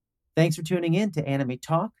Thanks for tuning in to Anime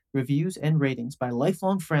Talk, Reviews, and Ratings by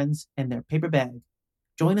lifelong friends and their paper bag.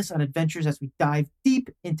 Join us on adventures as we dive deep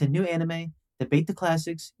into new anime, debate the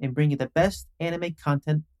classics, and bring you the best anime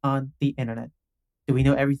content on the internet. Do we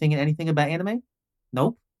know everything and anything about anime?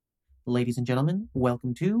 Nope. Ladies and gentlemen,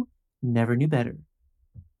 welcome to Never Knew Better.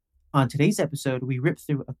 On today's episode, we rip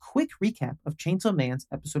through a quick recap of Chainsaw Man's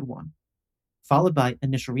episode 1, followed by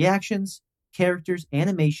initial reactions, characters,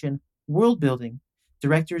 animation, world building,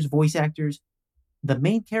 directors, voice actors, the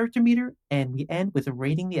main character meter, and we end with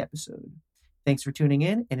rating the episode. Thanks for tuning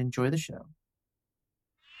in and enjoy the show.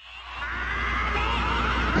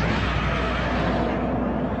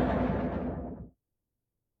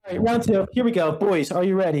 All right, round two. Here we go. Boys, are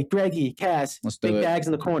you ready? Greggy, Cass, Let's do big it. bags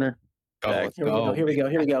in the corner. Let's Here we go. go. Here we go.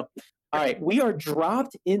 Here we go. All right, we are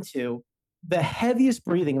dropped into the heaviest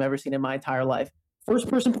breathing I've ever seen in my entire life. First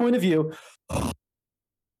person point of view,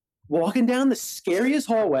 walking down the scariest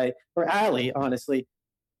hallway or alley, honestly.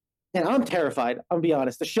 And I'm terrified. I'll be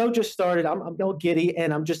honest. The show just started. I'm all giddy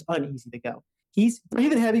and I'm just uneasy to go. He's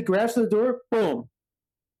breathing heavy, grabs to the door, boom.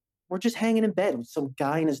 We're just hanging in bed with some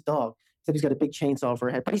guy and his dog. Except he's got a big chainsaw over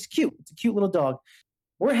her head, but he's cute. It's a cute little dog.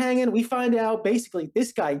 We're hanging. We find out basically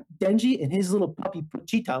this guy, Denji, and his little puppy,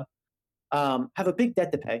 Pochito, have a big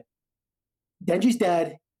debt to pay. Denji's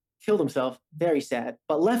dad killed himself, very sad,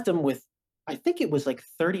 but left him with, I think it was like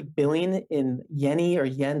 30 billion in yeni or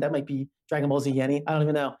yen. That might be Dragon Ball Z yeni. I don't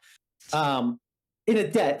even know. In a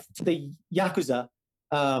debt to the Yakuza.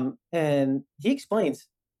 And he explains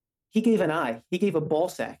he gave an eye, he gave a ball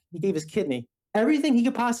sack, he gave his kidney, everything he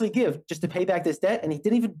could possibly give just to pay back this debt, and he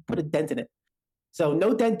didn't even put a dent in it. So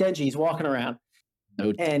no dent Denji, he's walking around.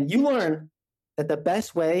 And you learn that the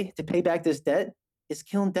best way to pay back this debt is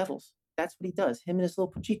killing devils. That's what he does, him and his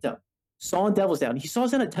little Pochito. Sawing devils down. He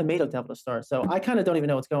saws down a tomato devil to start. So I kind of don't even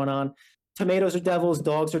know what's going on. Tomatoes are devils,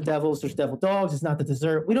 dogs are devils, there's devil dogs, it's not the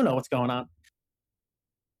dessert. We don't know what's going on.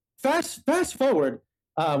 Fast forward,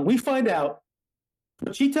 we find out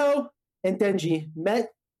Pochito and Denji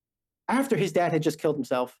met after his dad had just killed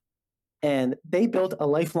himself, and they built a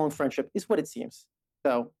lifelong friendship, is what it seems.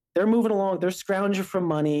 So they're moving along, they're scrounging for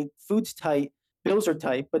money, food's tight, bills are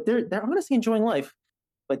tight, but they're honestly enjoying life.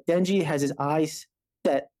 But Denji has his eyes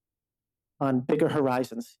set on bigger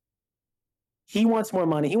horizons. He wants more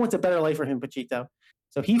money. He wants a better life for him, Pochito.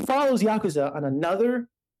 So he follows Yakuza on another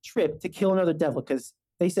trip to kill another devil because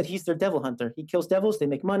they said he's their devil hunter. He kills devils, they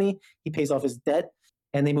make money, he pays off his debt,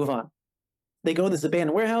 and they move on. They go to this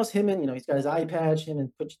abandoned warehouse, him and, he's got his eye patch, him and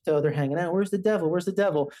Pochito, they're hanging out. Where's the devil? Where's the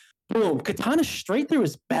devil? Boom, katana straight through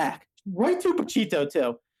his back, right through Pochito,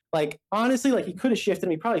 too. Like, honestly, like he could have shifted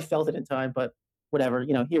him. He probably felt it in time, but whatever,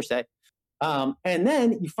 hearsay. And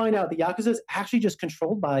then you find out the Yakuza is actually just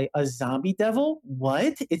controlled by a zombie devil.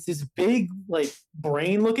 What? It's this big, like,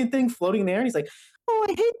 brain-looking thing floating in the air. And he's like, oh,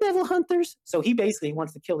 I hate devil hunters. So he basically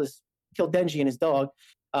wants to kill Denji and his dog.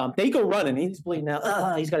 They go running. He's bleeding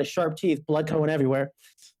out. He's got his sharp teeth, blood going everywhere.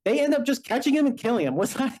 They end up just catching him and killing him.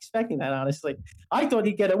 Was not expecting that, honestly. I thought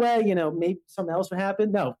he'd get away. Maybe something else would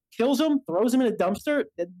happen. No. Kills him, throws him in a dumpster.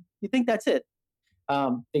 You think that's it.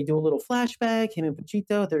 They do a little flashback. Him and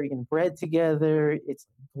Pochito, they're eating bread together. It's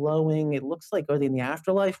glowing. It looks like, are they in the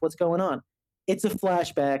afterlife? What's going on? It's a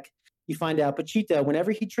flashback. You find out Pochito,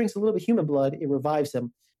 whenever he drinks a little bit of human blood, it revives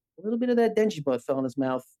him. A little bit of that Denji blood fell in his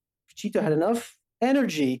mouth. Pochito had enough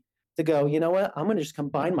energy to go, you know what? I'm going to just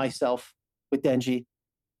combine myself with Denji.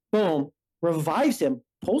 Boom. Revives him.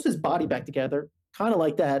 Pulls his body back together. Kind of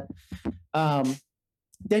like that.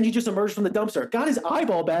 Denji just emerged from the dumpster, got his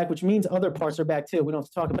eyeball back, which means other parts are back too. We don't have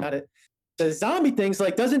to talk about it. The zombie thing's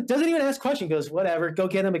like doesn't even ask questions. He goes, whatever, go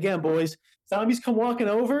get him again, boys. Zombies come walking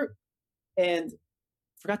over, and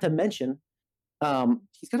forgot to mention,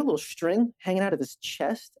 he's got a little string hanging out of his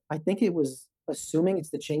chest. I think it was assuming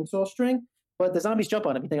it's the chainsaw string, but the zombies jump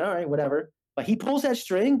on him. You think, all right, whatever. But he pulls that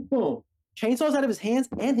string, boom, chainsaws out of his hands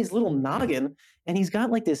and his little noggin, and he's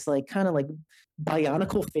got like this like kind of like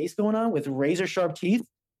bionicle face going on with razor sharp teeth.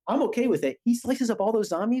 I'm okay with it. He slices up all those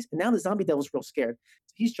zombies, and now the zombie devil's real scared.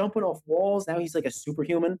 So he's jumping off walls. Now he's like a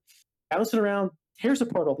superhuman, bouncing around, tears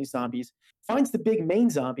apart all these zombies, finds the big main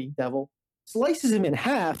zombie devil, slices him in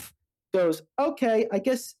half, goes, okay, I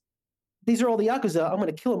guess these are all the Yakuza. I'm going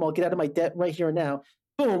to kill them all, get out of my debt right here and now.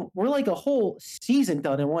 Boom, we're like a whole season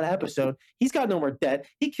done in one episode. He's got no more debt.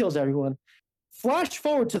 He kills everyone. Flash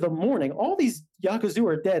forward to the morning. All these Yakuza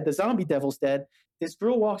are dead. The zombie devil's dead. This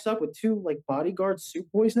girl walks up with two like bodyguard suit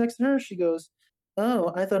boys next to her. She goes,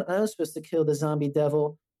 oh, I thought I was supposed to kill the zombie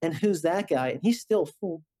devil. And who's that guy? And he's still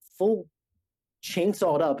full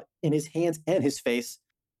chainsawed up in his hands and his face.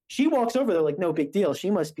 She walks over there like no big deal.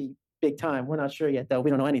 She must be big time. We're not sure yet, though. We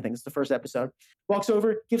don't know anything. It's the first episode. Walks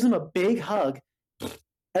over, gives him a big hug.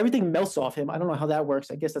 Everything melts off him. I don't know how that works.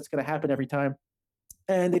 I guess that's going to happen every time.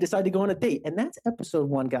 And they decide to go on a date. And that's episode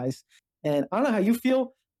 1, guys. And I don't know how you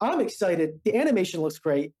feel. I'm excited. The animation looks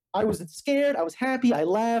great. I wasn't scared. I was happy. I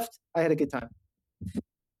laughed. I had a good time.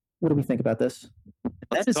 What do we think about this?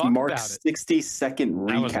 That is Mark's 60-second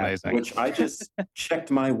recap, which I just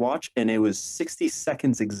checked my watch, and it was 60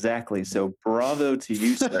 seconds exactly. So bravo to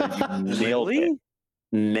you, sir. You nailed it.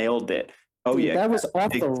 Nailed it. Oh, Dude, yeah. that was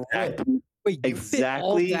off the rip. Wait,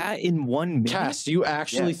 exactly all that in 1 minute? Cass, you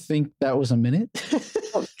actually think that was a minute?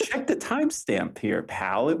 Oh, check the timestamp here,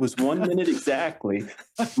 pal. It was 1 minute exactly.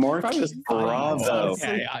 Mark, bravo.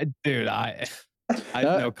 Okay, I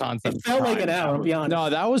have no concept. It felt like an hour, I'll be honest. No,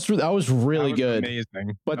 that was really good.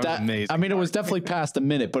 Amazing. But that was amazing. I mean, it was definitely past a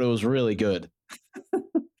minute, but it was really good.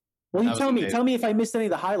 Well, you tell me if I missed any of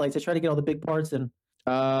the highlights. I try to get all the big parts and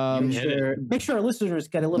make sure our listeners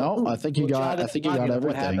get a little. No, I think you got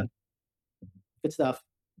everything. Good stuff.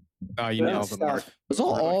 Oh, you nailed them, Mark. Was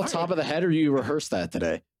all top of the head, or you rehearsed that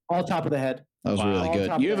today? All top of the head. That was really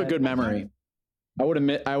good. You have a good memory. I would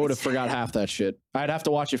admit I would have forgot half that shit. I'd have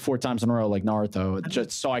to watch it 4 times in a row like Naruto,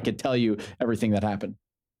 just so I could tell you everything that happened.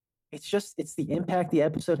 It's the impact the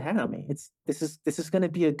episode had on me. This is going to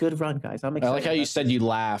be a good run, guys. I'm excited. I like how you said you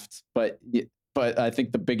laughed, but I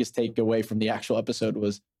think the biggest takeaway from the actual episode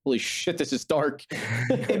was, holy shit, this is dark.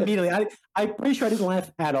 Immediately, I'm pretty sure I didn't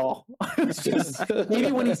laugh at all.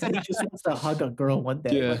 Maybe when he said he just wants to hug a girl one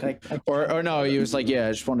day. Yeah. Like or no, he was like, yeah,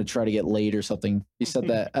 I just want to try to get laid or something. He said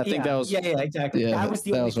that. I think that was exactly. Yeah, that was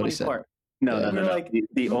the only funny part. No. Like,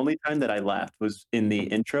 the only time that I laughed was in the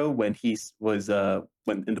intro when he was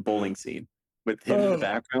when in the bowling scene with him in the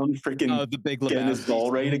background, freaking the Big getting his Lebowski ball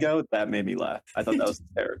ready to go. That made me laugh. I thought that was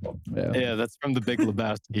hysterical. Yeah, that's from the Big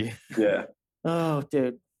Lebowski. Yeah. Oh,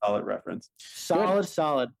 dude. Solid reference.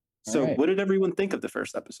 Solid. So what did everyone think of the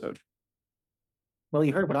first episode? Well,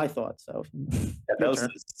 you heard what I thought, so. Yeah, that was a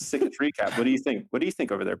sick recap. What do you think? What do you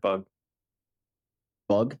think over there, Bug?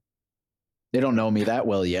 Bug? They don't know me that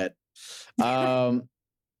well yet.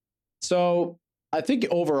 So I think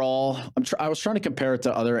overall, I was trying to compare it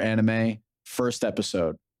to other anime first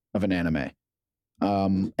episode of an anime.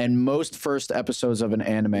 And most first episodes of an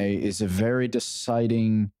anime is a very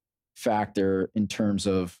deciding factor in terms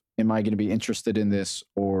of, am I going to be interested in this,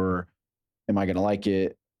 or am I going to like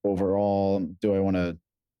it overall? Do I want to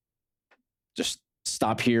just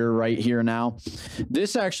stop right here now?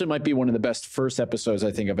 This actually might be one of the best first episodes,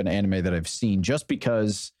 I think, of an anime that I've seen, just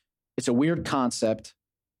because it's a weird concept.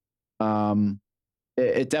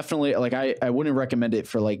 It definitely, like, I wouldn't recommend it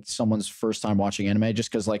for like someone's first time watching anime, just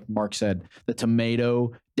because, like Mark said, the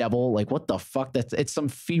tomato devil, like, what the fuck? It's some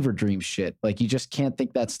fever dream shit. Like, you just can't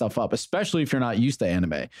think that stuff up, especially if you're not used to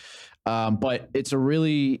anime. But it's a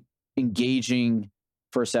really engaging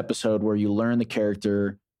first episode where you learn the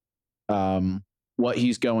character, what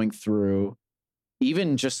he's going through,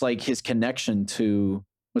 even just like his connection to,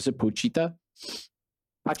 was it Pochita?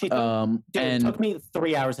 Dude, it took me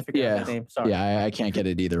 3 hours to figure out that name. Sorry. Yeah, I can't get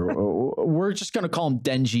it either. We're just gonna call him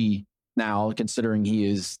Denji now, considering he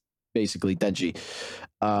is basically Denji.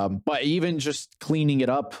 But even just cleaning it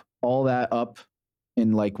up, all that up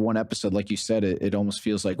in like one episode, like you said, it almost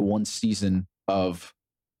feels like one season of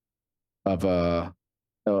an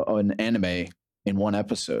anime in one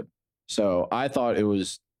episode. So I thought it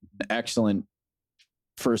was an excellent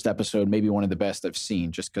first episode, maybe one of the best I've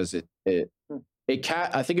seen, just because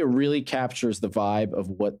I think it really captures the vibe of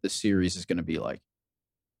what the series is going to be like.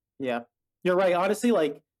 Yeah, you're right. Honestly,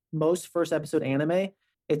 like most first episode anime,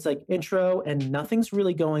 it's like intro and nothing's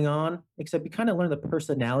really going on, except you kind of learn the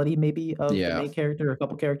personality maybe of the main character or a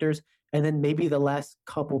couple characters, and then maybe the last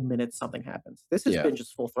couple minutes something happens. This has been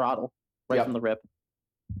just full throttle from the rip.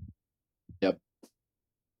 Yep.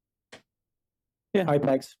 Yeah. All right,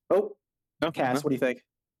 Pegs. Oh, no, Cass, what do you think?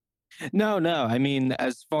 No. I mean,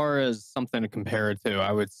 as far as something to compare it to,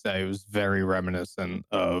 I would say it was very reminiscent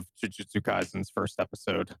of Jujutsu Kaisen's first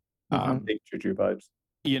episode. Big Juju vibes.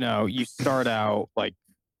 You know, you start out like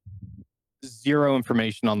zero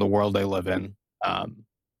information on the world they live in.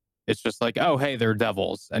 It's just like, oh, hey, they're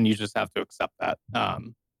devils, and you just have to accept that.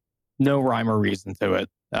 No rhyme or reason to it.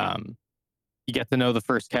 You get to know the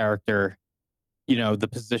first character, you know, the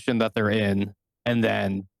position that they're in, and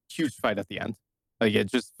then huge fight at the end. Like,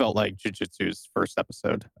 it just felt like Jujutsu's first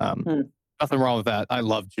episode. Nothing wrong with that. I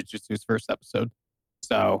love Jujutsu's first episode.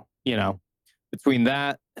 So, you know, between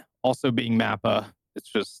that, also being Mappa, it's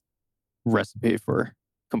just recipe for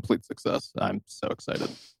complete success. I'm so excited.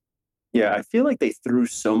 Yeah, I feel like they threw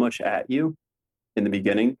so much at you in the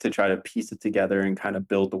beginning to try to piece it together and kind of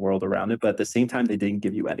build the world around it. But at the same time, they didn't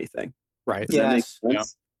give you anything. Right. Does that make sense? Yeah.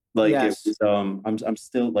 Like Yes. it was, I'm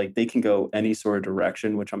still like they can go any sort of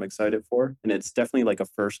direction, which I'm excited for. And it's definitely like a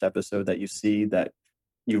first episode that you see that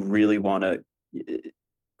you really want to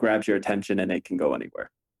grabs your attention and it can go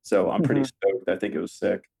anywhere. So I'm pretty stoked. I think it was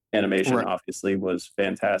sick. Animation obviously was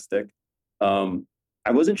fantastic. I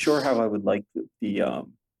wasn't sure how I would like the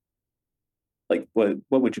like what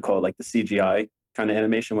would you call it, like the CGI kind of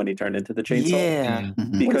animation when he turned into the chainsaw. Yeah.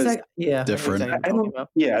 Because different.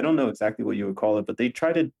 I don't know exactly what you would call it, but they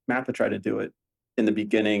Mappa tried to do it in the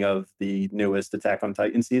beginning of the newest Attack on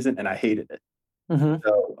Titan season, and I hated it.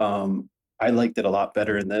 So I liked it a lot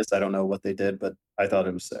better in this. I don't know what they did, but I thought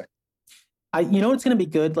it was sick. You know it's going to be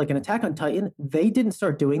good? Like an Attack on Titan, they didn't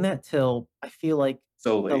start doing that till I feel like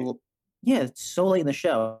so late. It's so late in the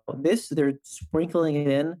show. This, they're sprinkling it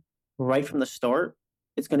in right from the start.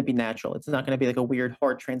 It's going to be natural. It's not going to be like a weird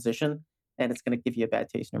hard transition, and it's going to give you a bad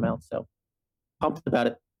taste in your mouth. So pumped about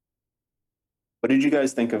it. What did you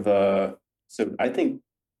guys think of so I think,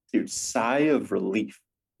 dude, sigh of relief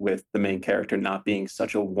with the main character not being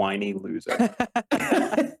such a whiny loser.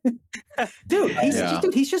 Dude,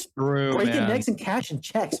 he's just True, breaking man. necks and cashing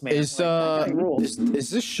checks, man. Is Like, that guy rules. is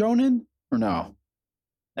this shonen or no?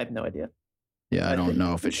 I have no idea. Yeah, I don't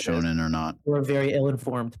know if it's shonen or not. We're a very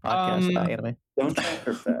ill-informed podcast about anime. Don't check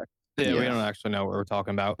her fact. Yeah, we don't actually know what we're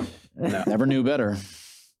talking about. No. Never knew better.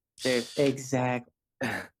 Dude, exactly.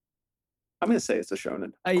 I'm gonna say it's a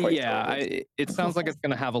shonen. It sounds like it's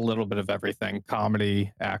gonna have a little bit of everything: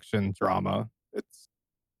 comedy, action, drama.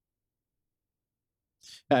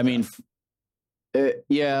 I mean,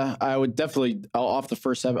 yeah, I would definitely off the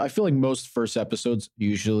first episode. I feel like most first episodes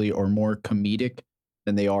usually are more comedic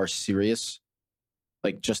than they are serious.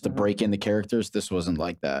 Like just to break in the characters. This wasn't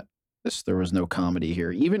like that. There was no comedy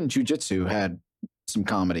here. Even Jujutsu had some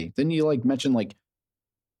comedy. Didn't you like mention like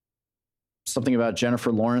something about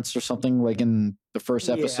Jennifer Lawrence or something like in the first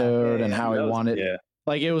episode and how he wanted? Yeah.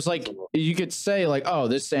 Like it was like you could say like, oh,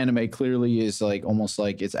 this anime clearly is like almost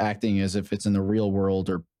like it's acting as if it's in the real world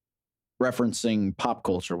or referencing pop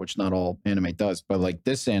culture, which not all anime does. But like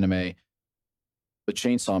this anime, the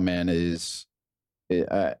Chainsaw Man is,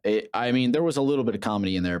 I mean, there was a little bit of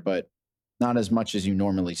comedy in there, but not as much as you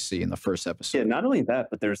normally see in the first episode. Yeah, not only that,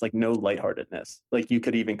 but there's like no lightheartedness. Like you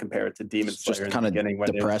could even compare it to Demon Slayer just kind of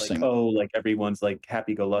depressing. Like, oh, like everyone's like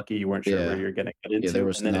happy-go-lucky. You weren't sure where you're gonna get into. Yeah, there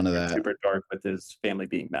was none of that. Super dark with his family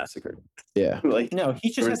being massacred. Yeah, like no,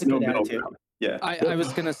 he just has a good attitude. Yeah, I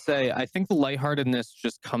was gonna say, I think the lightheartedness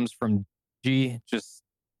just comes from G, just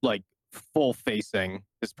like full facing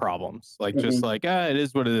his problems, like just like it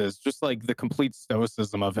is what it is. Just like the complete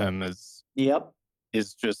stoicism of him is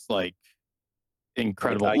just like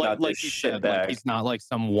incredible. Like you said, like he's not like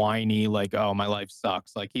some whiny like, oh, my life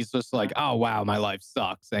sucks. Like he's just like, oh wow, my life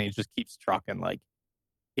sucks, and he just keeps trucking. Like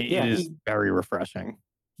it is very refreshing.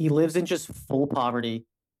 He lives in just full poverty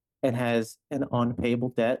and has an unpayable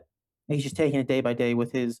debt. And he's just taking it day by day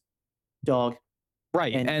with his dog,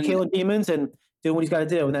 right, and killing demons and doing what he's got to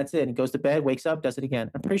do, and that's it. And he goes to bed, wakes up, does it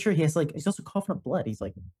again. I'm pretty sure he has like he's also coughing up blood. He's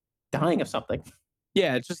like dying of something.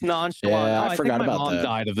 Yeah, it's just nonchalant. Yeah, I forgot think my about mom that.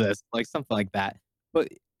 died of this, like something like that. But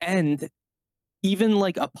and even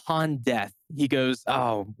like upon death, he goes,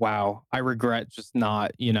 "Oh wow, I regret just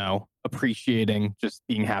not, appreciating just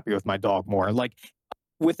being happy with my dog more." Like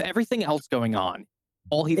with everything else going on,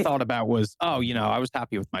 all he thought about was, "Oh, I was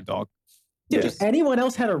happy with my dog." Dude, if anyone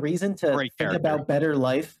else had a reason to Great think character. about better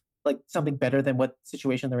life, like something better than what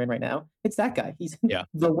situation they're in right now, it's that guy. He's in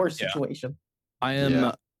the worst situation. I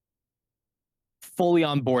am fully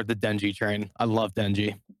on board the Denji train. I love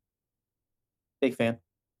Denji. Big fan.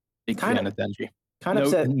 Big fan of Denji. Kind of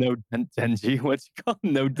upset. No dent Denji. What's it called?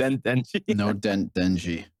 No dent Denji. No dent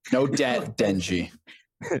Denji. No debt Denji.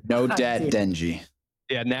 No debt Denji.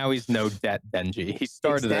 Yeah, now he's no debt Denji. He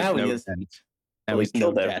started as no dent. Now he's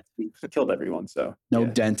no debt. He killed everyone, so no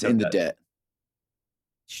dent in the debt.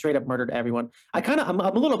 Straight up murdered everyone. I'm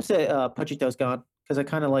a little upset Pachito's gone because I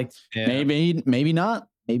kind of liked. Yeah. Maybe not.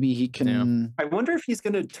 Maybe he can. I wonder if he's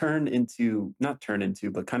going to not turn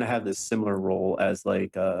into, but kind of have this similar role as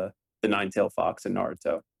like the Nine-Tailed Fox in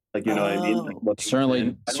Naruto. Like, you know what I mean? Like,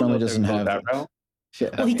 certainly doesn't have that route.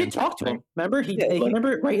 Well, he did talk to him. Remember,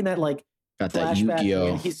 remember right in that like got that flashback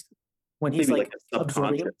Yu-Gi-Oh. when he's like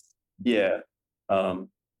absorbing him. Yeah.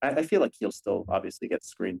 I feel like he'll still obviously get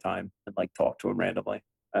screen time and like talk to him randomly.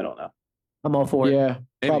 I don't know. I'm all for it. Yeah,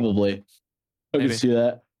 probably. I can see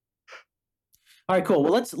that. All right, cool.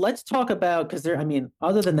 Well, let's talk about, because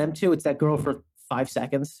other than them two, it's that girl for 5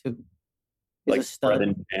 seconds who like Fred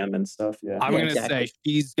and Jam and stuff. Yeah, I'm gonna say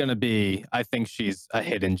she's gonna be. I think she's a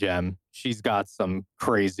hidden gem. She's got some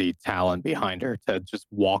crazy talent behind her to just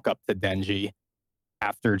walk up to Denji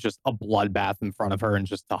after just a bloodbath in front of her and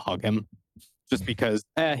just to hug him, just because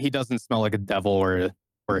he doesn't smell like a devil or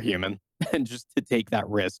a human, and just to take that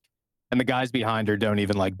risk. And the guys behind her don't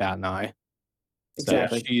even like bat an eye.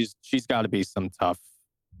 Exactly. So she's got to be some tough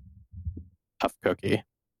cookie.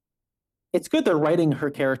 It's good they're writing her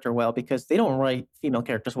character well because they don't write female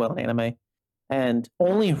characters well in anime. And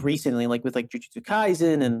only recently, like with like Jujutsu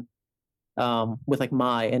Kaisen and with like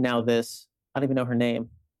Mai and now this, I don't even know her name,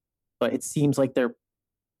 but it seems like they're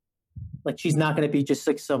like she's not going to be just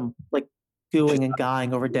like some like gooing and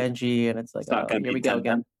guying over Denji, and it's like here we go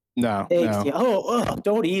again. No. Yeah,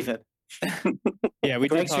 don't even. Yeah, we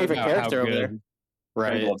Greg's favorite character over there.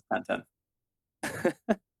 Right. Loves content. Look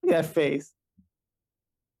at that face.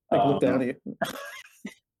 Like look down at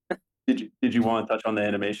you. Did you want to touch on the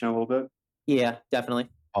animation a little bit? Yeah, definitely.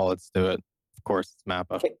 Oh, let's do it. Of course, it's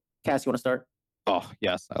Mappa. Cass, you want to start? Oh,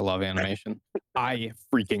 yes. I love animation. I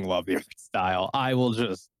freaking love the art style. I will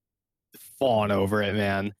just fawn over it,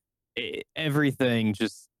 man. Everything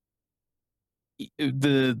just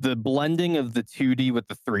the blending of the 2D with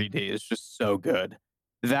the 3D is just so good.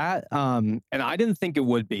 That and I didn't think it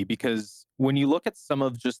would be, because when you look at some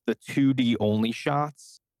of just the 2D only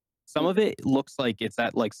shots, some of it looks like it's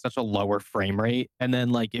at like such a lower frame rate. And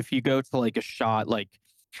then like if you go to like a shot like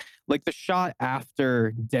the shot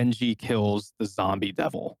after Denji kills the zombie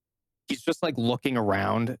devil, he's just like looking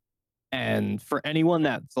around. And for anyone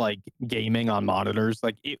that's like gaming on monitors,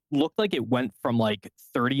 like it looked like it went from like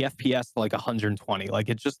 30 FPS to like 120. Like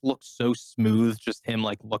it just looks so smooth, just him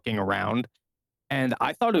like looking around. And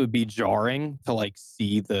I thought it would be jarring to like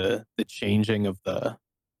see the changing of the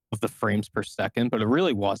frames per second, but it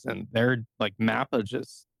really wasn't. They're like Mappa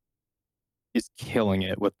just is killing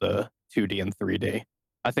it with the 2D and 3D.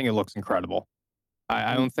 I think it looks incredible.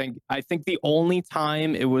 I think the only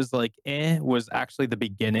time it was like was actually the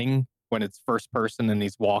beginning when it's first person and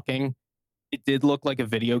he's walking. It did look like a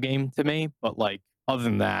video game to me, but like other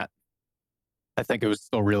than that, I think it was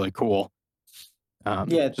still really cool.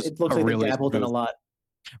 It looks like they dabbled in a lot.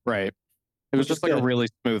 Right. It was just like a really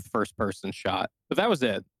smooth first person shot. But that was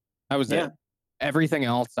it. It. Everything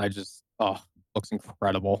else, looks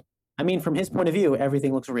incredible. I mean, from his point of view,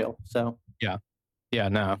 everything looks real. So yeah,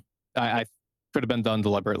 no, I could have been done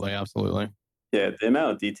deliberately. Absolutely. Yeah, the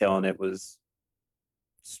amount of detail in it was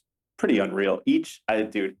pretty unreal. I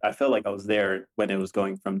felt like I was there when it was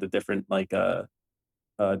going from the different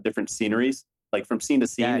different sceneries, like from scene to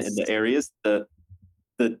scene in the areas, the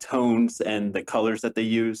tones and the colors that they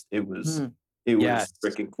used. It was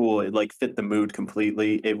freaking cool. It like fit the mood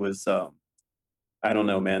completely. It was I don't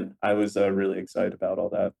know, man. I was really excited about all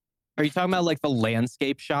that. Are you talking about like the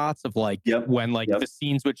landscape shots of like when like the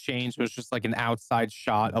scenes would change? It was just like an outside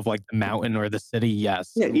shot of like the mountain or the city.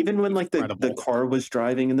 Yes. Yeah. Even when like the car was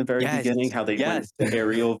driving in the very beginning, how they went the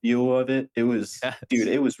aerial view of it. It was, dude,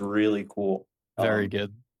 it was really cool. Very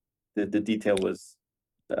good. The detail was,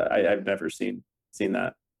 I've never seen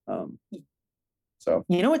that. So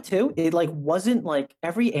you know what too? It like wasn't like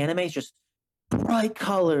every anime is just bright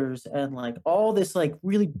colors and like all this like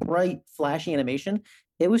really bright flashy animation.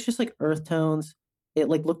 It was just like earth tones. It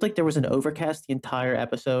like looked like there was an overcast the entire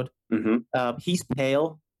episode. Mm-hmm. He's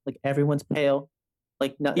pale, like everyone's pale.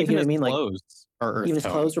 Like not, even you know what I mean? Like even his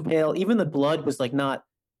clothes were pale. Even the blood was like not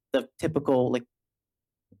the typical like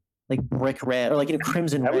brick red or like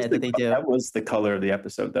crimson red that they do. That was the color of the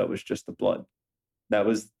episode. That was just the blood. That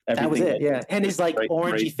was everything. That was it. Yeah, and his like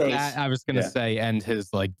orangey face. I was gonna say, and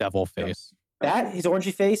his like devil face. That his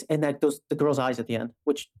orangey face and the girl's eyes at the end,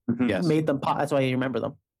 which made them pop. That's why you remember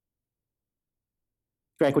them.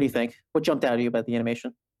 Greg, what do you think? What jumped out at you about the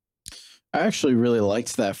animation? I actually really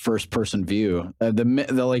liked that first person view.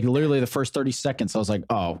 The like literally the first 30 seconds, I was like,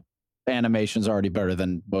 oh, animation's already better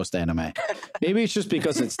than most anime. Maybe it's just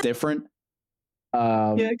because it's different.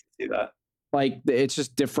 Yeah, I can see that. Like it's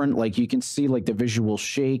just different. Like you can see like the visual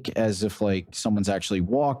shake as if like someone's actually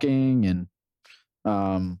walking, and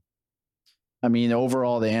I mean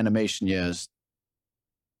overall the animation, is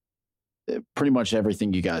pretty much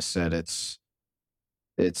everything you guys said. It's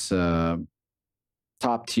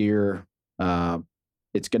top tier.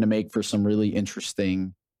 It's going to make for some really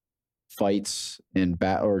interesting fights in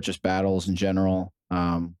or just battles in general,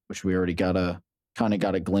 which we already got a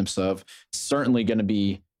glimpse of. Certainly going to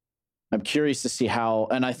be. I'm curious to see how,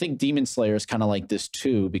 and I think Demon Slayer is kind of like this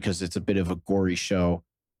too, because it's a bit of a gory show.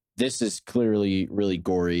 This is clearly really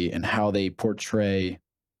gory, and how they portray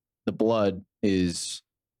the blood is,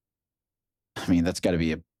 I mean, that's got to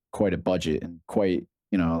be quite a budget and quite,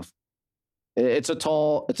 it's a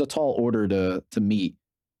tall order to meet,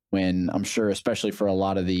 when I'm sure, especially for a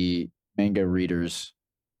lot of the manga readers,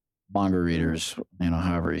 however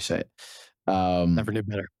you say it. Never knew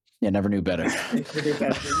better. Yeah, never knew better.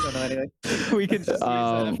 We could just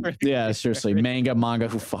yeah, seriously, manga,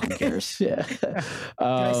 who fucking cares? Yeah.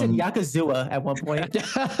 I said Yakuza at one point.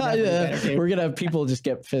 Yeah, we're gonna have people just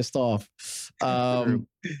get pissed off.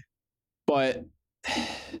 But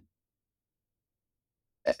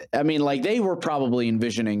I mean, like, they were probably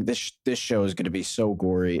envisioning this show is going to be so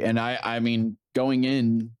gory, and I mean, going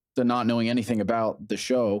in to not knowing anything about the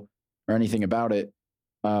show or anything about it,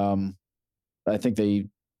 I think they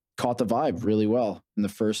caught the vibe really well in the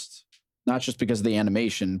first, not just because of the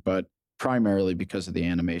animation, but primarily because of the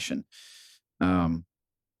animation.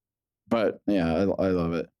 But yeah, I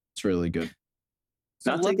love it. It's really good.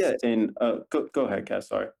 So not to get in. Go ahead, Cass.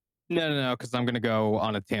 Sorry. No, because I'm going to go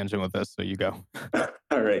on a tangent with this, so you go.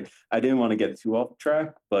 All right. I didn't want to get too off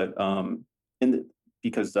track, but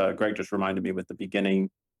because Greg just reminded me with the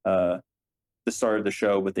beginning, the start of the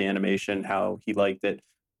show with the animation, how he liked it.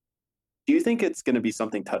 Do you think it's going to be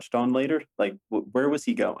something touched on later? Like, where was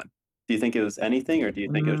he going? Do you think it was anything, or do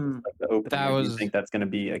you think it was just like the opening? Do you think that's going to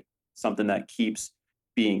be something that keeps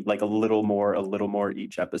being like a little more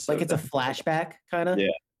each episode? Like it's a flashback, kind of.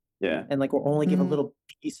 Yeah. And like we're only given a little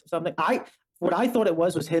piece of something. What I thought it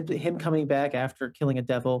was him coming back after killing a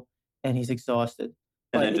devil, and he's exhausted.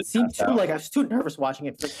 But it seemed too I was too nervous watching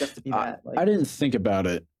it for just to be that. I didn't think about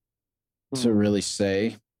it to really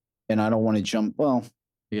say, and I don't want to jump. Well,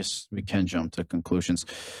 I guess we can jump to conclusions.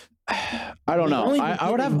 I don't know.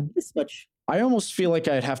 I would have this much. I almost feel like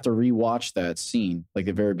I'd have to rewatch that scene, like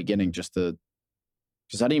the very beginning, just to,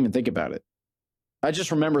 because I didn't even think about it. I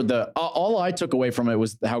just remembered all I took away from it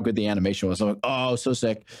was how good the animation was. I'm like, oh, so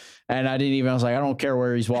sick. And I was like, I don't care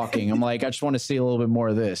where he's walking. I'm like, I just want to see a little bit more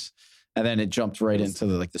of this. And then it jumped right into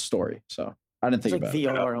the story. So I didn't think about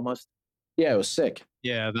VR it. Almost. Yeah, it was sick.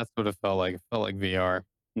 Yeah, that's what it felt like. It felt like VR.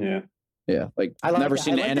 Yeah. Yeah. Like, I've never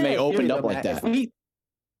seen an anime opened up like that.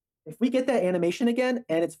 If we get that animation again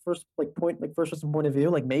and it's first person point of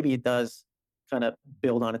view, like maybe it does kind of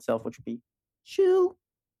build on itself, which would be chill.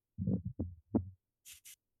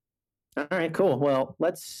 All right, cool. Well,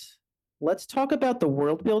 let's talk about the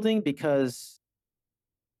world building, because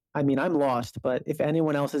I mean, I'm lost, but if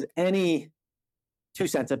anyone else has any 2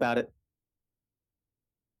 cents about it.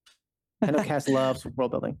 I know Cass loves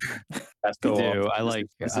world building. I do. I like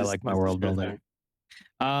my world building.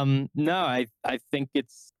 No, I think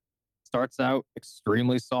it starts out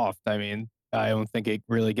extremely soft. I mean, I don't think it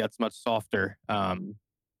really gets much softer. Do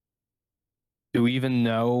we even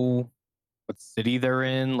know what city they're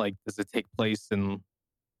in? Like, does it take place in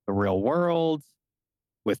the real world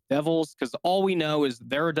with devils? Because all we know is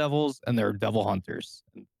there are devils and there are devil hunters,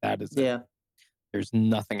 and that is it. There's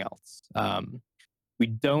nothing else. We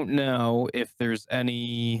don't know if there's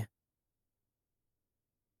any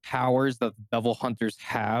powers that the devil hunters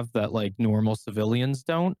have that like normal civilians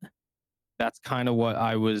don't. That's kind of what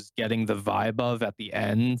I was getting the vibe of at the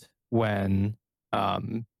end when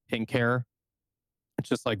Pink Hair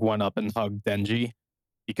just like went up and hugged Denji,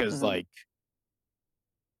 because like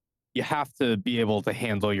you have to be able to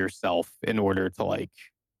handle yourself in order to like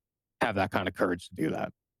have that kind of courage to do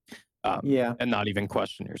that. And not even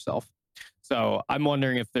question yourself. So I'm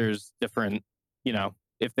wondering if there's different,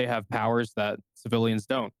 if they have powers that civilians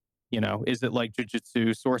don't, is it like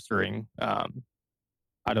jujutsu sorcering?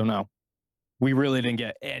 I don't know. We really didn't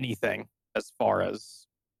get anything as far as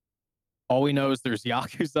all we know is there's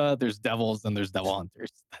Yakuza, there's devils, and there's devil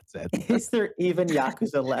hunters. That's it. Is there even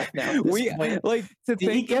Yakuza left now? Did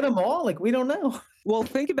he get them all? Like, we don't know. Well,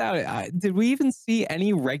 think about it. Did we even see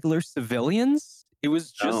any regular civilians? It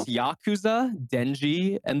was just Yakuza,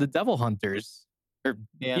 Denji, and the devil hunters.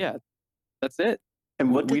 Yeah, that's it.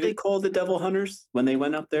 And what did they call the devil hunters when they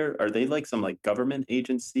went up there? Are they like some like government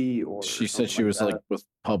agency, or she said she was like with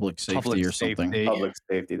public safety or something? Public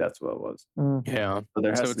safety, that's what it was. Yeah. So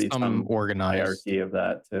there has to be some organized hierarchy of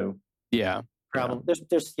that too. Yeah. Problem.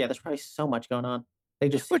 There's probably so much going on. They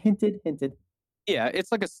just hinted. Yeah,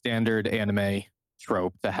 it's like a standard anime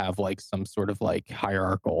trope to have like some sort of like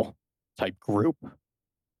hierarchical type group.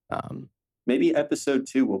 Maybe episode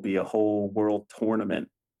 2 will be a whole world tournament,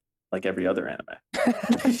 like every other anime.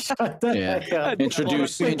 Shut the heck up.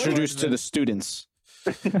 Introduce to the students.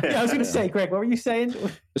 I was going to say, Greg, what were you saying?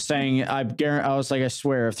 I was like, I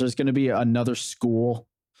swear, if there's going to be another school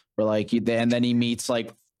where like, and then he meets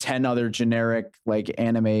like 10 other generic like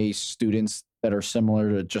anime students that are similar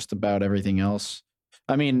to just about everything else.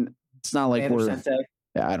 I mean, it's not like Sensei.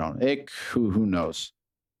 I don't. Who knows?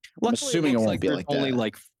 I'm assuming it won't be like that. Only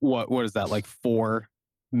like what is that, like 4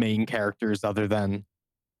 main characters other than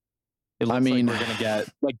it looks like we're gonna get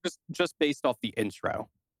like just based off the intro.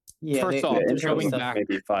 Yeah, First off, going was back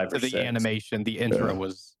maybe 5 to or the 6. animation, the intro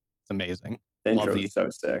was amazing. The intro was so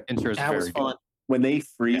sick. Intro is that was very fun. good. When they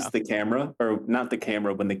freeze the camera, or not the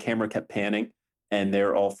camera, when the camera kept panning and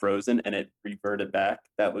they're all frozen and it reverted back,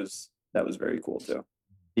 that was very cool too.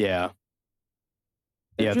 Yeah.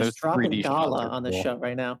 They're just dropping 3D Gala shots are on the cool. show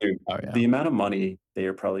right now. Dude, Oh, yeah. The amount of money they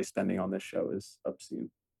are probably spending on this show is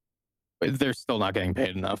obscene. But they're still not getting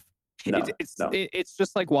paid enough. No, It's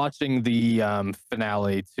just like watching the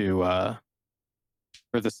finale to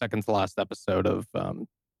for the second to last episode of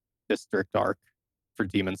District Arc for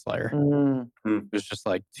Demon Slayer. It's just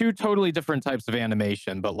like 2 totally different types of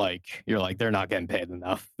animation, but like you're like they're not getting paid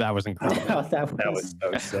enough. That was incredible. that was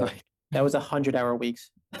so sick. That was 100-hour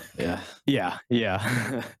weeks. Yeah.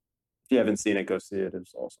 If you haven't seen it, go see it.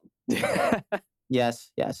 It's awesome. Yes.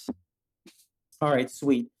 All right,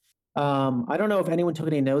 sweet. I don't know if anyone took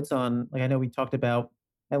any notes on, like, I know we talked about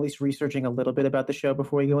at least researching a little bit about the show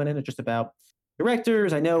before we go in. It's just about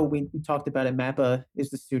directors. I know we talked about it. Mappa is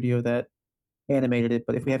the studio that animated it,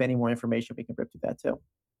 but if we have any more information, we can rip through that too.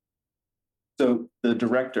 So the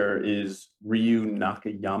director is Ryu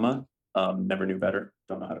Nakayama. Never knew better.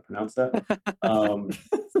 Don't know how to pronounce that.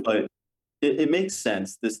 But it makes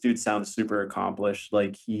sense. This dude sounds super accomplished.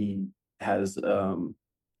 Like he has a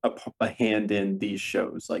hand in these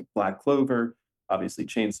shows like Black Clover, obviously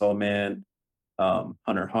Chainsaw Man,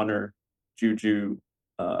 Hunter x Hunter, Juju.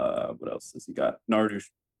 What else has he got? Naruto.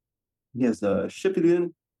 He has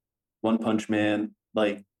Shippuden, One Punch Man.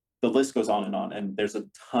 Like the list goes on, and there's a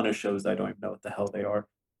ton of shows that I don't even know what the hell they are.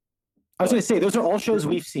 I was going to say those are all shows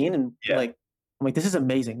we've seen, and like I'm like, this is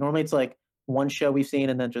amazing. Normally it's like one show we've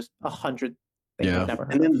seen, and then just 100 things we've never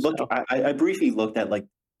heard. And then of, look, so. I briefly looked at like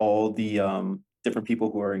all the different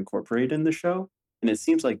people who are incorporated in the show, and it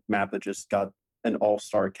seems like Mappa just got an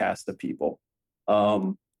all-star cast of people.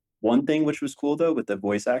 One thing which was cool though with the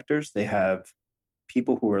voice actors, they have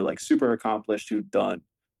people who are like super accomplished who've done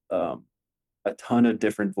a ton of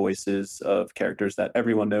different voices of characters that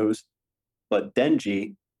everyone knows. But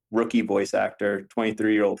Denji, rookie voice actor,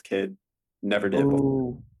 23-year-old kid, never did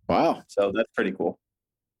before. Wow. So that's pretty cool.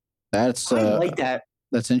 That's I like that.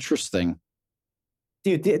 That's interesting.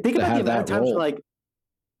 Dude, think about the amount of times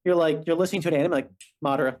you're listening to an anime like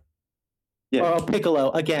Madara. Yeah. Or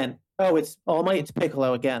Piccolo again. Oh, it's All Might, it's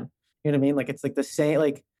Piccolo again. You know what I mean? Like it's like the same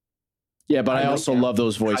like. Yeah, but I also love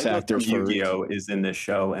those voice actors. Yu-Gi-Oh is in this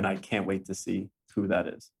show, and I can't wait to see who that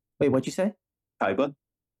is. Wait, what'd you say?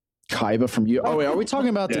 Kaiba from you. Oh wait, are we talking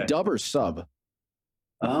about the dub or sub?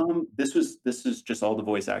 This is just all the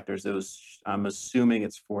voice actors. It was. I'm assuming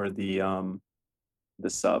it's for the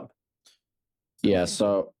sub. Yeah.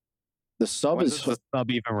 So the sub when is does the sub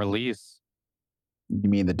even release? You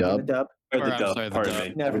mean the dub? The dub.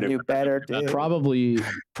 Never knew better, dude. Probably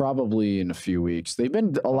in a few weeks. They've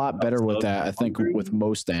been a lot better with that, I think, with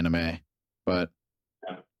most anime. But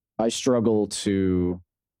I struggle to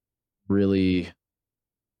really.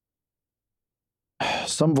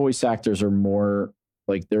 Some voice actors are more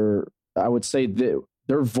like I would say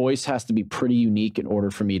their voice has to be pretty unique in order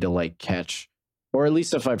for me to like catch, or at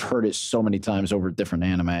least if I've heard it so many times over different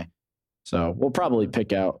anime. So we'll probably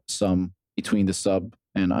pick out some between the sub,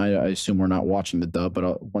 and I assume we're not watching the dub,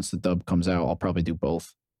 but once the dub comes out, I'll probably do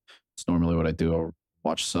both. It's normally what I do. I'll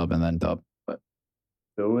watch sub and then dub. But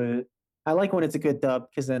do it. I like when it's a good dub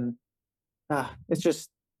because then it's just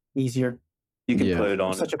easier. You can put it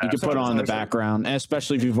on. You can put it on in the background,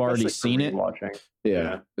 especially if you've already seen it.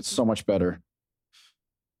 Yeah, it's so much better.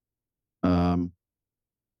 All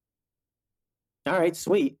right,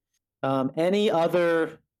 sweet. Any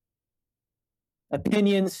other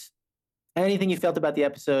opinions? Anything you felt about the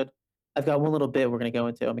episode? I've got one little bit we're going to go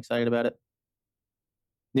into. I'm excited about it.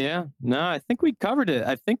 Yeah, no, I think we covered it.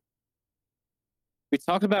 I think we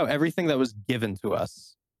talked about everything that was given to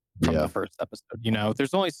us from the first episode. You know,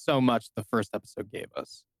 there's only so much the first episode gave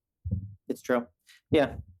us. It's true.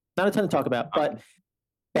 Yeah, not a ton to talk about, but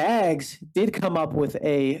Bags did come up with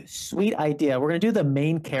a sweet idea. We're going to do the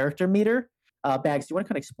main character meter. Bags, do you want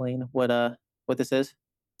to kind of explain what this is?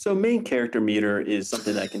 So main character meter is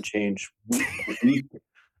something that can change week.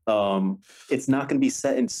 It's not going to be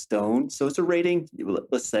set in stone. So it's a rating.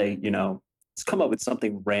 Let's say, let's come up with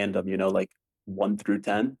something random, like 1 through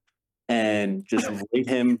 10, and just rate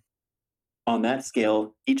him on that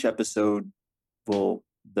scale. Each episode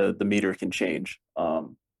the meter can change.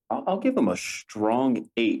 I'll give him a strong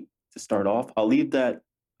 8 to start off. I'll leave that.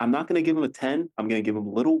 I'm not going to give him a 10. I'm going to give him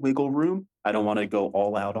a little wiggle room. I don't want to go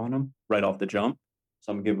all out on him right off the jump.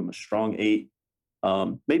 So I'm gonna give him a strong 8.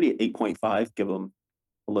 Maybe 8.5. Give him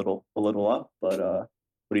a little up. But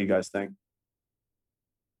what do you guys think?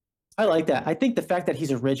 I like that. I think the fact that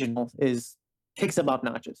he's original takes him up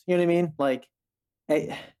notches. You know what I mean? Like,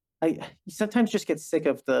 I sometimes just get sick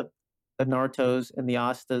of the Narutos and the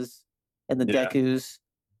Astas and the Dekus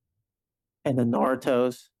and the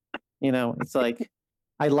Narutos. You know, it's like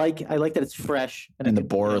I like that it's fresh and the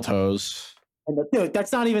Borutos. Dude,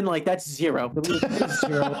 that's not even like that's zero.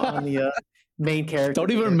 Zero on the main character.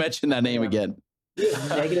 Don't even mention that name again.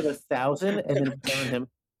 Negative 1,000 and then burn him.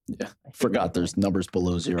 Yeah, forgot there's numbers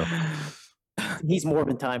below 0. He's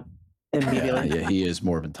Morbin time immediately. Yeah, he is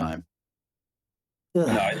Morbin time. No,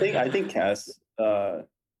 I think Cass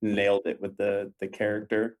nailed it with the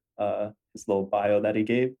character, his little bio that he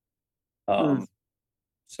gave.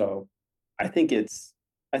 So I think a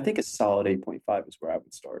solid 8.5 is where I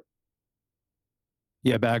would start.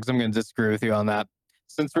 Yeah, Bags, I'm going to disagree with you on that.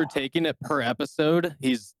 Since we're taking it per episode,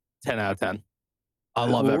 he's 10 out of 10. I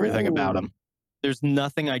love everything about him. There's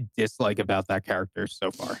nothing I dislike about that character so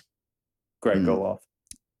far. Greg, go off.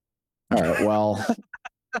 All right, well,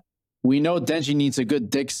 we know Denji needs a good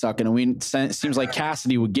dick sucking, and it seems like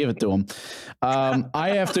Cassidy would give it to him.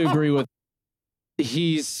 I have to agree with.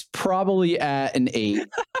 He's probably at an 8.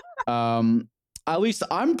 At least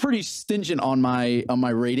I'm pretty stingent on my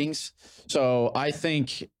ratings, so I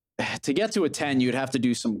think to get to a 10, you'd have to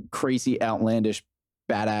do some crazy, outlandish,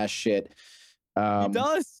 badass shit. He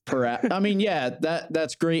does. I mean, yeah,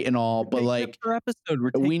 that's great and all, but like per episode,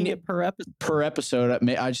 we're taking it per episode. Per episode,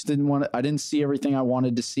 I just I didn't see everything I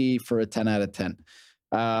wanted to see for a 10 out of 10.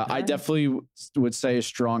 I definitely would say a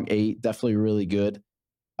strong 8. Definitely really good.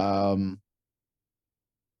 I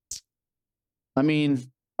mean,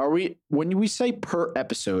 when we say per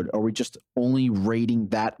episode, are we just only rating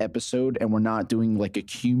that episode and we're not doing like a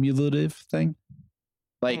cumulative thing?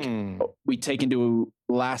 Like we take into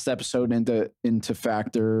last episode into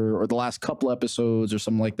factor, or the last couple episodes or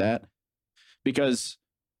something like that? Because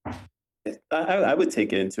I would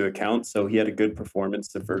take it into account. So he had a good performance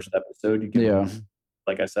the first episode. You give him,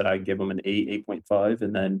 like I said, I'd give him an 8, 8.5.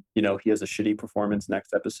 And then, he has a shitty performance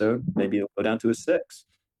next episode. Maybe it'll go down to a 6.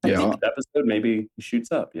 Next episode, maybe he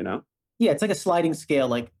shoots up, Yeah, it's like a sliding scale.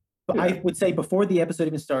 Like I would say before the episode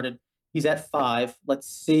even started, he's at 5. Let's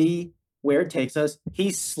see where it takes us.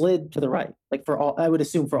 He slid to the right, like I would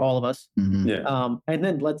assume for all of us. Mm-hmm. Yeah. And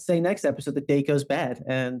then let's say next episode, the date goes bad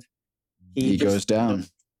and he goes down,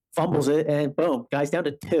 fumbles it, and boom, guy's down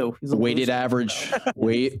to 2. He's weighted average.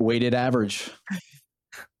 Weighted average.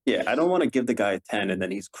 Yeah, I don't want to give the guy a 10 and then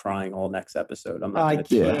he's crying all next episode. I'm not. I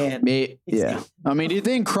can't. Yeah. I mean, he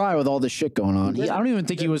didn't cry with all this shit going on. I don't even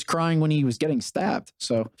think he was crying when he was getting stabbed.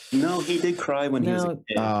 So no, he did cry when he was a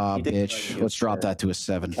kid. Bitch. Let's drop that to a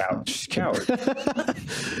 7. Coward. He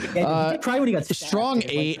cried when he got stabbed. Strong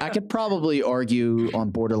 8. I could probably argue on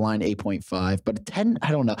borderline 8.5, but a 10, I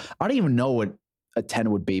don't know. I don't even know what a 10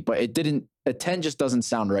 would be, but a 10 just doesn't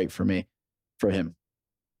sound right for me, for him.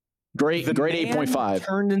 Great 8.5.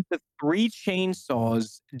 Turned into 3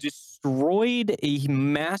 chainsaws, destroyed a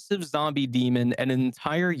massive zombie demon and an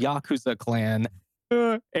entire Yakuza clan.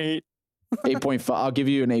 8. 8.5. I'll give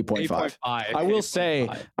you an 8.5. I will say,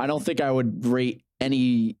 I don't think I would rate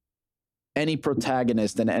any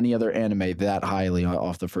protagonist in any other anime that highly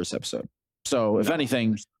off the first episode. So if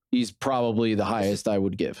anything, he's probably the highest I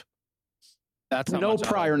would give. That's no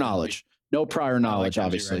prior knowledge. No prior knowledge,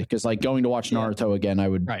 obviously, because like going to watch Naruto again, I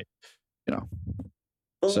would,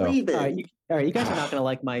 So, all right, you guys are not gonna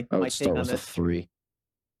like my take on this. A 3.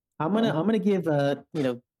 I'm gonna give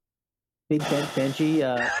Big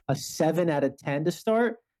Benji a 7 out of 10 to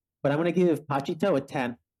start, but I'm gonna give Pachito a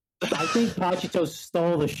 10. I think Pachito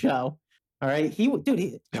stole the show. All right, he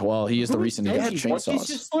is the reason he has chainsaws. He's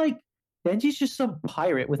just like Benji's just some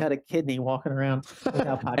pirate without a kidney walking around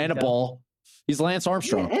without Pachito. And a ball. He's Lance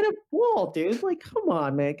Armstrong. Yeah, and a ball, dude. Like, come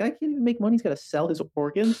on, man. Guy can't even make money. He's got to sell his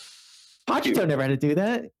organs. Pachito never had to do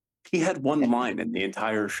that. He had one line in the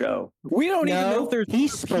entire show. We don't even know if there's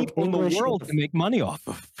people in the world to make money off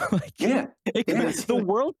of. The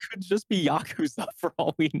world could just be Yakuza for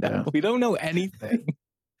all we know. Yeah. We don't know anything.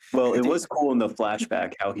 Well, it was cool in the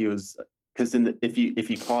flashback how he was, because if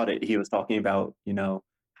you caught it, he was talking about,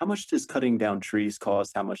 how much does cutting down trees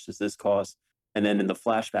cost? How much does this cost? And then in the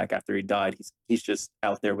flashback after he died, he's just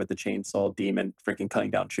out there with the chainsaw demon freaking cutting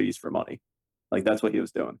down trees for money. Like, that's what he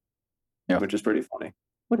was doing, which is pretty funny.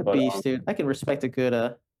 What a beast, dude. I can respect a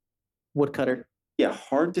good woodcutter. Yeah,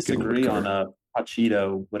 hard disagree on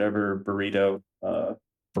Pachito, whatever burrito.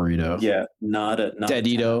 Burrito. Yeah, not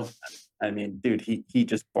Dedito. I mean, dude, he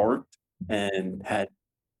just barked and had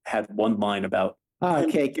one line about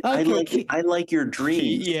Okay. I like your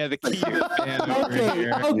dreams. Yeah, the Kiba fan.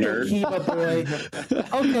 Okay, Kiba boy.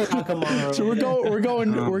 Okay, Nakamura. So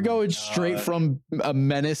we're going straight from a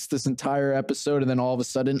menace this entire episode, and then all of a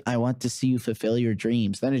sudden, I want to see you fulfill your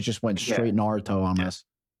dreams. Then it just went straight Naruto on us.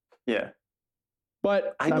 Yeah.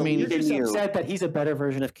 But I mean, you're just upset that he's a better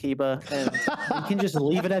version of Kiba, and you can just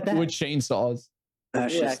leave it at that. With chainsaws.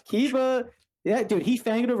 Kiba. Yeah, dude, he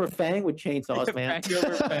fanged over Fang with chainsaws, man. Fang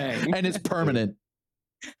over Fang. And it's permanent.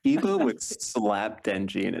 Kiba would slap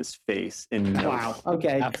Denji in his face. Wow.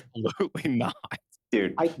 Okay. Absolutely not.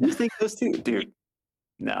 Dude, you think those two? Dude,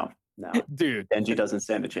 no. Dude. Denji doesn't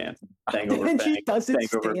stand a chance. Fang over Denji Fang. doesn't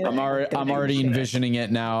Fang over stand. Fang. I'm already envisioning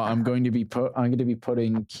it now. I'm going to be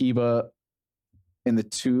putting Kiba in the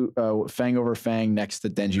two Fang over Fang next to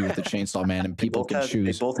Denji with the Chainsaw Man, and people can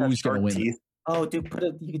choose who's going to win. Teeth. Oh, dude,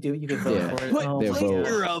 you can vote for it.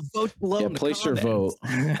 Vote below. Yeah, place your vote.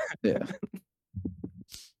 Yeah.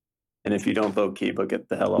 And if you don't vote Kiba, get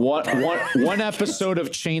the hell up. One episode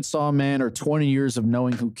of Chainsaw Man or 20 years of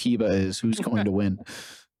knowing who Kiba is, who's going to win?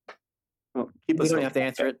 Well, we don't have to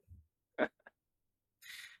answer it.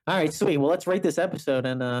 All right, sweet. Well, let's rate this episode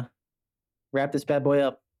and wrap this bad boy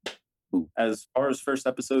up. As far as first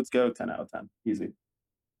episodes go, 10 out of 10. Easy.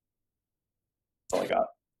 That's all I got.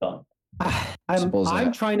 Done.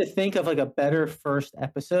 I'm trying to think of like a better first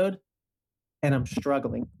episode, and I'm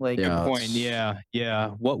struggling. Like, good point. Yeah.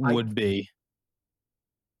 What would be?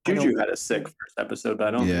 Juju had a sick first episode, but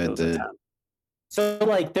I don't think it was a 10. So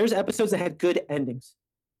like, there's episodes that had good endings.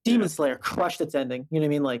 Demon Slayer crushed its ending. You know what I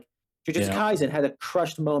mean? Like, Jujutsu Kaisen had a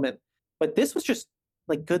crushed moment, but this was just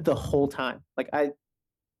like good the whole time. Like I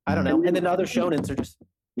don't know. And then other shonens are just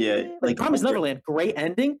like Promised Neverland, great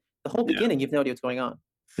ending. The whole beginning, you have no idea what's going on.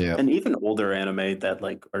 Yeah. And even older anime that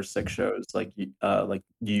like are sick shows, like Yu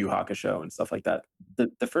Yu Hakusho and stuff like that.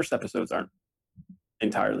 The first episodes aren't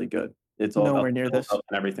entirely good. It's all nowhere near this and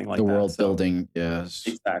everything like the that. world building. Yes,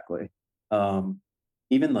 exactly.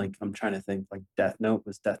 Even like I'm trying to think, like Death Note,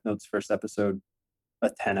 was Death Note's first episode a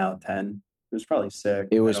 10 out of 10? It was probably sick.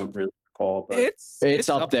 I don't really recall, but it's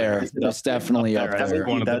up there. It's definitely up there. It's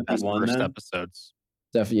one of the best first episodes.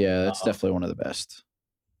 It's definitely one of the best.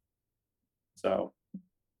 So.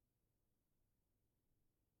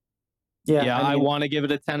 Yeah, I want to give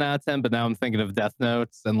it a 10 out of 10, but now I'm thinking of Death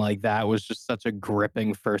Notes, and like that was just such a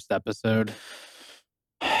gripping first episode.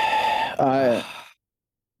 I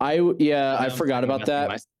forgot about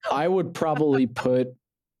that. I would probably put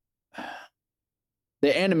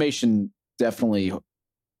the animation definitely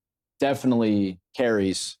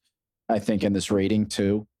carries, I think, in this rating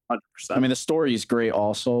too. 100%. I mean, the story is great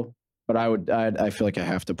also, but I feel like I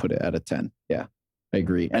have to put it at a 10. Yeah, I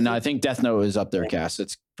agree. And I think Death Note is up there, Cass.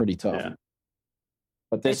 It's pretty tough. Yeah.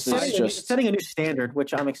 But this is just setting a new standard,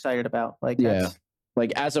 which I'm excited about. Like,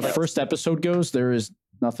 like as a first episode goes, there is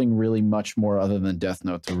nothing really much more other than Death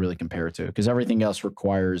Note to really compare it to, because everything else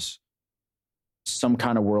requires some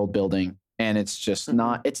kind of world building, and it's just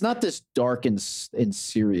not. It's not this dark and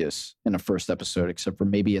serious in a first episode, except for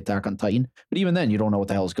maybe Attack on Titan. But even then, you don't know what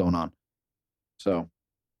the hell is going on. So,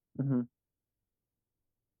 all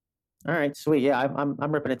right, sweet. Yeah, I'm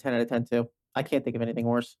ripping a 10 out of 10 too. I can't think of anything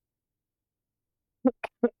worse.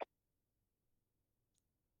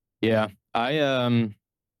 Yeah, I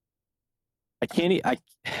can't.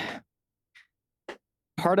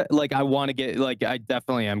 Part of like I want to get like I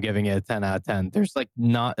definitely am giving it a 10 out of 10. There's like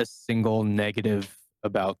not a single negative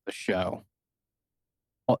about the show.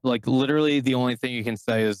 Like literally, the only thing you can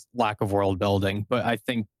say is lack of world building. But I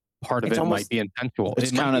think part of it might be intentional.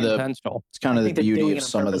 It's kind of intentional. It's kind of the beauty of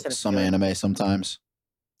some anime. Sometimes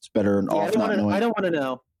it's better off not knowing. I don't want to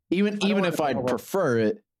know. Even if I'd prefer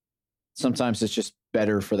it, sometimes it's just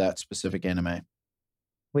better for that specific anime.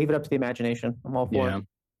 Leave it up to the imagination. I'm all for it.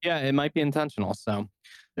 Yeah, it might be intentional. So,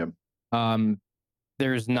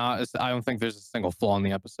 there's not. I don't think there's a single flaw in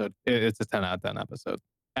the episode. It's a 10 out of 10 episode.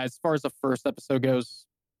 As far as the first episode goes,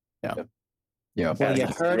 yeah. Well, you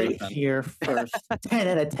heard it here first. 10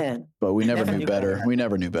 out of 10. But we never knew better. We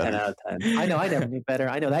never knew better. 10 out of 10. I know. I never knew better.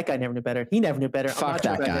 I know that guy never knew better. He never knew better. Fuck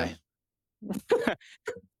that guy.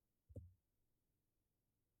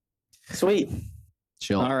 Sweet.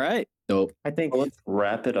 Chill. All right. Dope. I think let's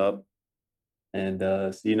wrap it up and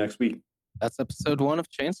see you next week. That's episode 1 of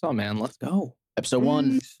Chainsaw Man. Let's go. Episode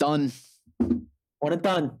 1 done. 1 and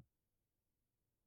done.